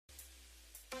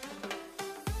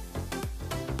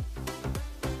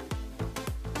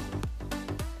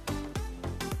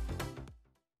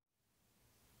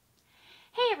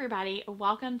everybody,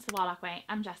 welcome to Waldock Way.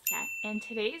 I'm Jessica, and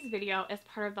today's video is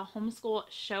part of the Homeschool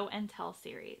Show and Tell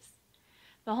series.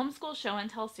 The Homeschool Show and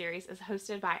Tell series is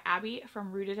hosted by Abby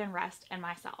from Rooted in Rest and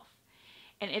myself,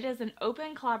 and it is an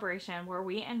open collaboration where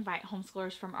we invite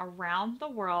homeschoolers from around the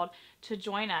world to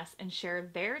join us and share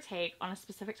their take on a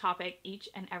specific topic each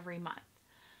and every month.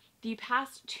 The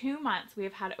past 2 months, we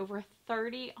have had over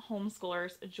 30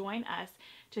 homeschoolers join us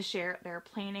to share their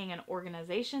planning and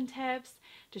organization tips,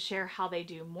 to share how they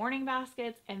do morning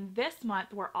baskets, and this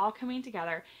month we're all coming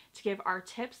together to give our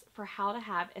tips for how to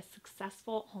have a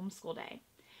successful homeschool day.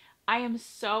 I am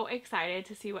so excited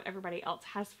to see what everybody else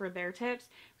has for their tips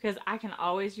because I can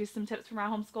always use some tips for my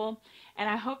homeschool, and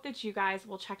I hope that you guys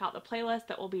will check out the playlist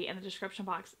that will be in the description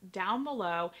box down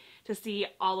below to see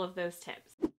all of those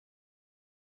tips.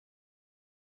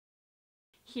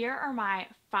 Here are my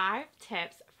 5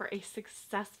 tips for a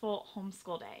successful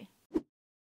homeschool day.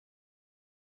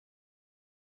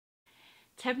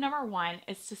 Tip number 1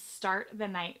 is to start the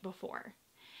night before.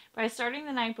 By starting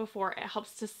the night before, it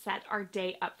helps to set our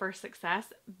day up for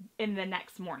success in the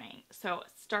next morning. So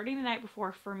starting the night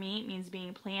before for me means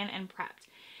being planned and prepped.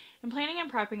 And planning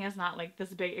and prepping is not like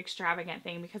this big extravagant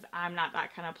thing because I'm not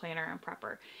that kind of planner and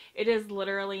prepper. It is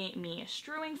literally me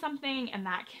strewing something, and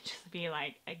that can just be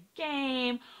like a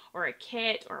game or a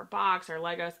kit or a box or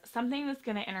Legos, something that's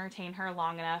going to entertain her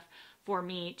long enough for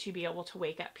me to be able to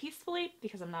wake up peacefully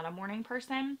because I'm not a morning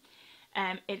person.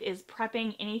 It is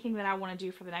prepping anything that I want to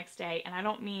do for the next day, and I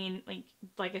don't mean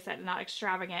like I said, not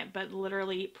extravagant, but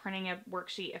literally printing a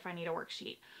worksheet if I need a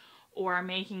worksheet, or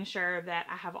making sure that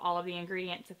I have all of the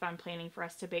ingredients if I'm planning for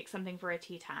us to bake something for a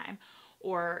tea time,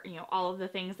 or all of the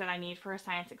things that I need for a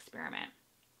science experiment.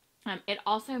 It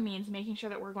also means making sure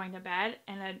that we're going to bed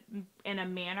in a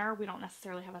manner, we don't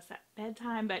necessarily have a set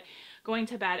bedtime, but going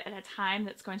to bed at a time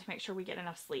that's going to make sure we get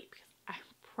enough sleep. I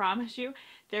promise you,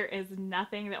 there is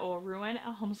nothing that will ruin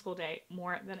a homeschool day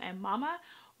more than a mama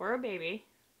or a baby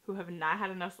who have not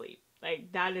had enough sleep.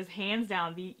 Like, that is hands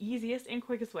down the easiest and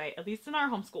quickest way, at least in our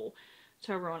homeschool,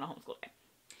 to ruin a homeschool day.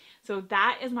 So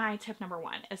that is my tip number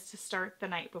 1, is to start the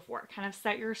night before. Kind of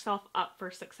set yourself up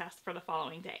for success for the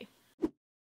following day.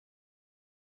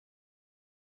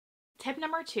 Tip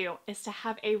number 2 is to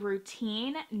have a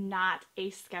routine, not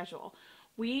a schedule.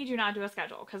 We do not do a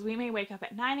schedule because we may wake up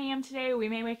at 9 a.m. today, we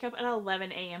may wake up at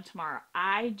 11 a.m. tomorrow.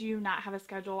 I do not have a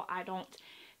schedule. I don't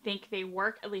think they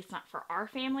work, at least not for our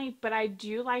family, but I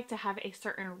do like to have a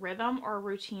certain rhythm or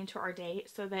routine to our day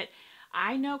so that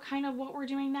I know kind of what we're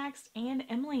doing next, and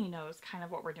Emily knows kind of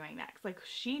what we're doing next. Like,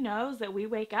 she knows that we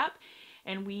wake up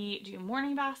and we do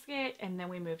morning basket, and then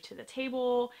we move to the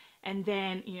table, and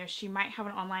then she might have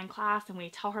an online class, and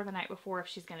we tell her the night before if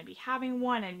she's going to be having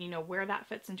one, and where that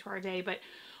fits into our day. But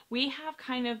we have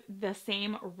kind of the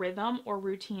same rhythm or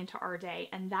routine to our day,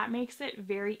 and that makes it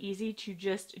very easy to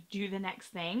just do the next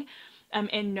thing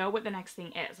and know what the next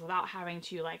thing is without having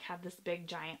to have this big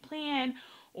giant plan,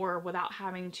 or without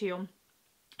having to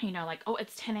oh,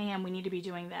 it's 10 a.m. we need to be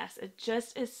doing this. It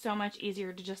just is so much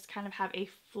easier to just kind of have a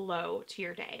flow to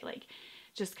your day. Like,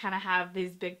 just kind of have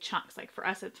these big chunks. Like, for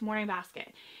us, it's morning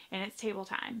basket, and it's table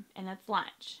time, and it's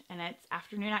lunch, and it's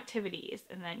afternoon activities,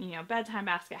 and then bedtime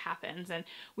basket happens, and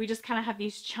we just kind of have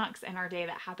these chunks in our day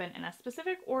that happen in a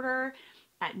specific order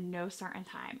at no certain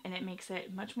time, and it makes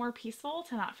it much more peaceful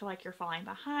to not feel like you're falling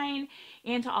behind,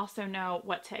 and to also know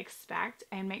what to expect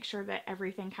and make sure that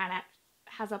everything kind of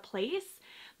has a place.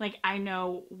 Like, I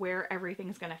know where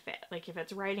everything's going to fit. Like, if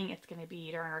it's writing, it's going to be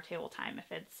during our table time.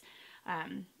 If it's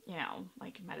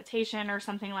like meditation or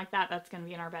something like that, that's going to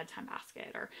be in our bedtime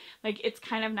basket. Or it's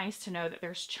kind of nice to know that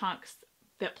there's chunks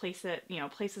that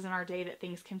places in our day that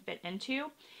things can fit into,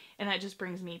 and that just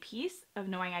brings me peace of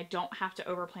knowing I don't have to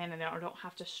overplan and I don't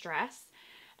have to stress,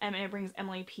 and it brings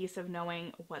Emily peace of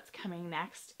knowing what's coming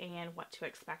next and what to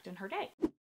expect in her day.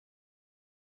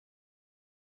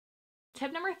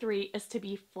 Tip number 3 is to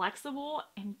be flexible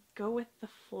and go with the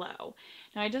flow.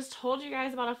 Now, I just told you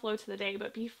guys about a flow to the day,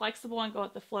 but be flexible and go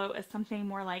with the flow is something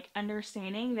more like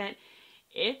understanding that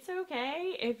it's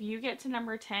okay if you get to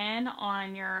number 10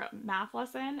 on your math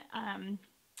lesson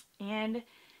and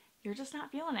you're just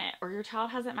not feeling it, or your child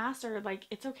hasn't mastered. Like,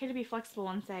 it's okay to be flexible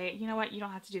and say, you know what, you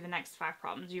don't have to do the next 5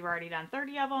 problems. You've already done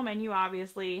 30 of them, and you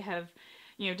obviously have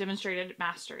demonstrated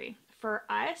mastery. For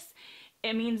us,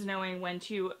 it means knowing when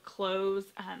to close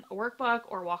a workbook,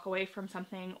 or walk away from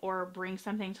something, or bring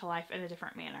something to life in a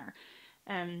different manner.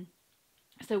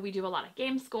 So we do a lot of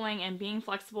game schooling, and being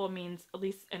flexible means, at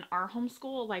least in our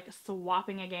homeschool, like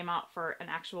swapping a game out for an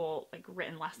actual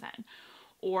written lesson,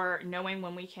 or knowing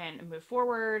when we can move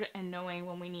forward and knowing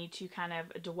when we need to kind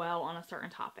of dwell on a certain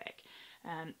topic.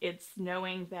 It's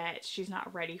knowing that she's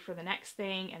not ready for the next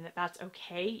thing and that that's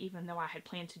okay, even though I had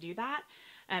planned to do that.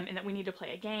 And that we need to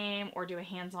play a game or do a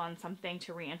hands-on something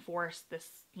to reinforce this,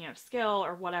 skill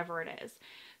or whatever it is.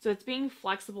 So it's being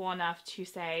flexible enough to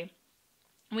say,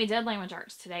 we did language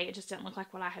arts today. It just didn't look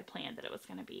like what I had planned that it was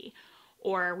going to be.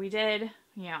 Or we did,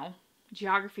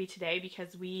 geography today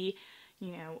because we,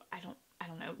 I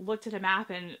don't know, looked at a map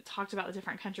and talked about the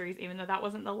different countries, even though that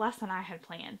wasn't the lesson I had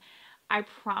planned. I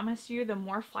promise you, the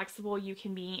more flexible you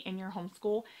can be in your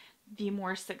homeschool, the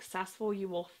more successful you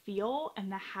will feel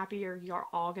and the happier you're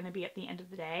all going to be at the end of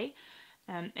the day.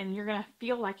 And you're going to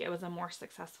feel like it was a more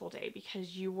successful day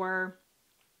because you were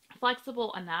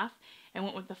flexible enough and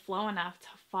went with the flow enough to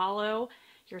follow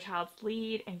your child's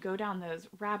lead and go down those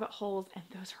rabbit holes. And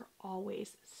those are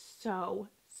always so,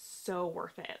 so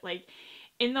worth it. Like,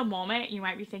 in the moment, you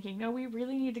might be thinking, no, we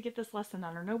really need to get this lesson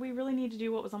done, or no, we really need to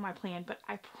do what was on my plan. But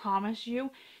I promise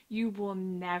you, you will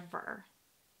never,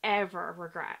 ever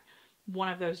regret one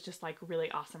of those just like really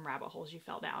awesome rabbit holes you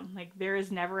fell down. Like, there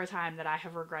is never a time that I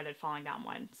have regretted falling down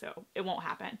one. So it won't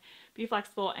happen. Be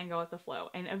flexible and go with the flow.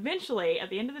 And eventually, at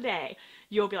the end of the day,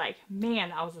 you'll be like, man,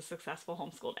 that was a successful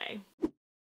homeschool day.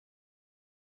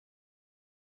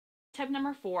 Tip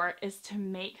number 4 is to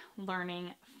make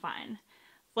learning fun.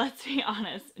 Let's be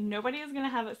honest, nobody is going to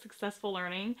have a successful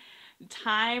learning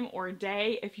time or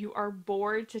day if you are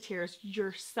bored to tears,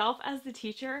 yourself as the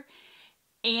teacher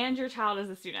and your child as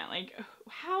a student. Like,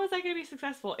 how is that going to be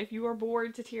successful if you are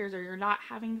bored to tears or you're not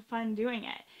having fun doing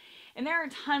it? And there are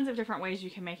tons of different ways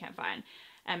you can make it fun.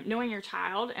 Knowing your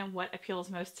child and what appeals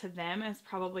most to them is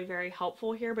probably very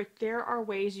helpful here, but there are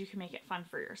ways you can make it fun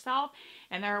for yourself,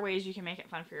 and there are ways you can make it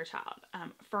fun for your child.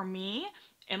 For me,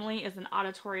 Emily is an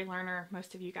auditory learner.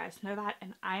 Most of you guys know that,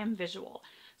 and I am visual.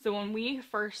 So when we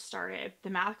first started,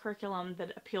 the math curriculum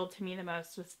that appealed to me the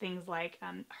most was things like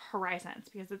horizons,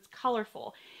 because it's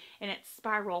colorful and it's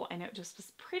spiral and it just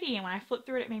was pretty, and when I flipped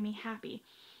through it, it made me happy.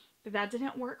 But that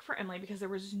didn't work for Emily because there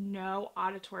was no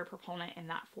auditory proponent in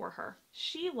that for her.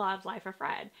 She loved Life of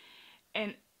Fred.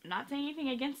 And I'm not saying anything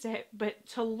against it, but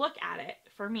to look at it,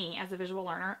 for me as a visual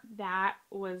learner, that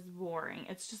was boring.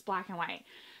 It's just black and white.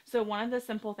 So one of the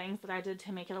simple things that I did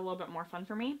to make it a little bit more fun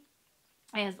for me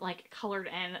is like colored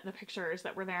in the pictures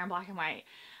that were there in black and white,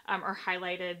 or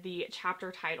highlighted the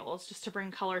chapter titles just to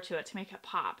bring color to it, to make it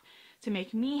pop, to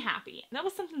make me happy. And that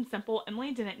was something simple.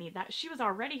 Emily didn't need that. She was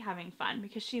already having fun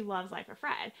because she loves Life of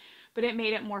Fred, but it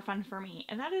made it more fun for me.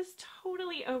 And that is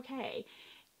totally okay.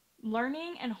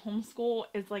 Learning and homeschool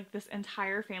is like this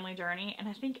entire family journey, and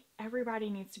I think everybody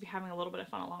needs to be having a little bit of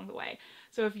fun along the way.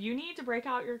 So if you need to break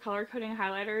out your color coding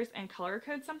highlighters and color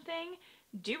code something,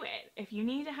 do it. If you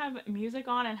need to have music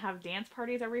on and have dance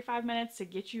parties every 5 minutes to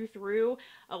get you through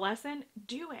a lesson,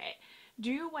 do it.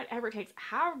 Do whatever it takes.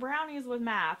 Have brownies with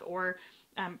math, or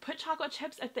put chocolate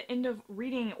chips at the end of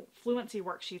reading fluency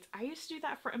worksheets. I used to do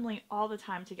that for Emily all the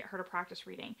time to get her to practice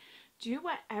reading. Do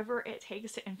whatever it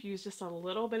takes to infuse just a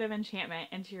little bit of enchantment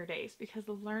into your days, because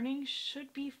the learning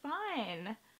should be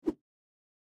fun.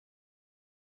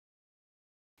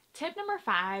 Tip number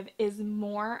 5 is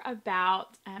more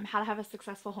about how to have a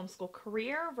successful homeschool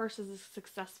career versus a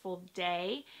successful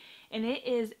day, and it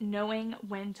is knowing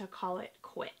when to call it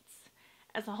quits.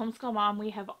 As a homeschool mom,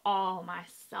 we have all,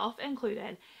 myself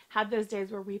included, had those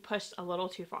days where we pushed a little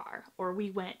too far, or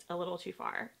we went a little too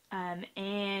far,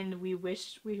 and we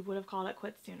wished we would have called it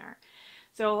quits sooner.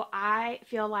 So I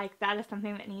feel like that is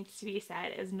something that needs to be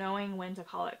said, is knowing when to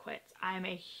call it quits. I'm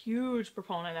a huge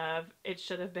proponent of it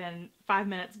should have been 5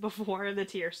 minutes before the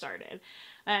tier started.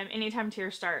 Anytime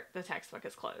tiers start, the textbook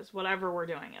is closed. Whatever we're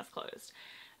doing is closed.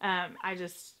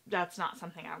 That's not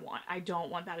something I want. I don't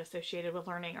want that associated with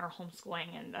learning or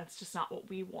homeschooling, and that's just not what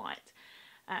we want.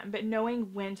 But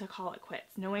knowing when to call it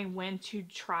quits, knowing when to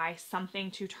try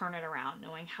something to turn it around,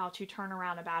 knowing how to turn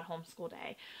around a bad homeschool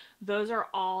day, those are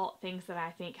all things that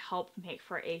I think help make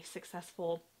for a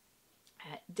successful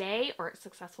day or a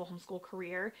successful homeschool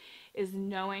career, is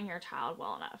knowing your child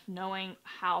well enough, knowing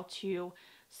how to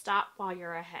stop while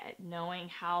you're ahead, knowing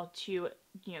how to,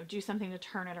 do something to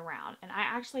turn it around. And I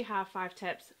actually have 5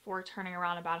 tips for turning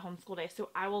around a bad homeschool day, so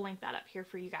I will link that up here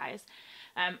for you guys.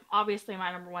 Obviously,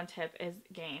 my number 1 tip is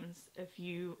games. If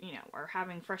you, are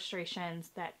having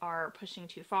frustrations that are pushing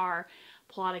too far,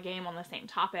 pull out a game on the same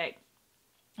topic.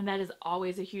 And that is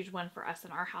always a huge one for us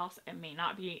in our house. It may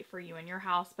not be for you in your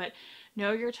house, but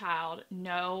know your child,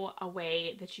 know a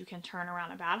way that you can turn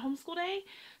around a bad homeschool day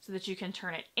so that you can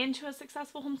turn it into a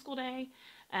successful homeschool day.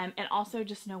 And also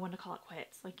just know when to call it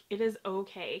quits. Like, it is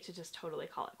okay to just totally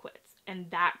call it quits.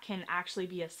 And that can actually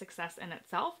be a success in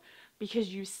itself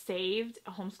because you saved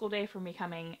a homeschool day from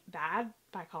becoming bad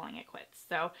by calling it quits.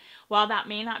 So while that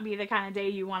may not be the kind of day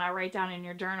you want to write down in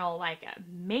your journal, like,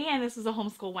 man, this is a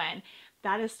homeschool win,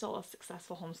 that is still a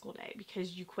successful homeschool day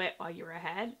because you quit while you were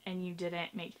ahead and you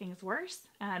didn't make things worse,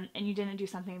 and you didn't do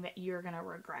something that you're going to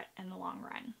regret in the long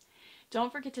run.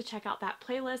 Don't forget to check out that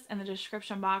playlist in the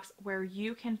description box where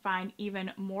you can find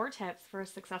even more tips for a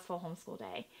successful homeschool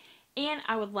day. And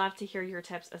I would love to hear your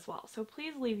tips as well. So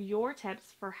please leave your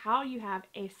tips for how you have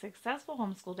a successful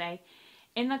homeschool day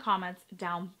in the comments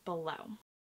down below.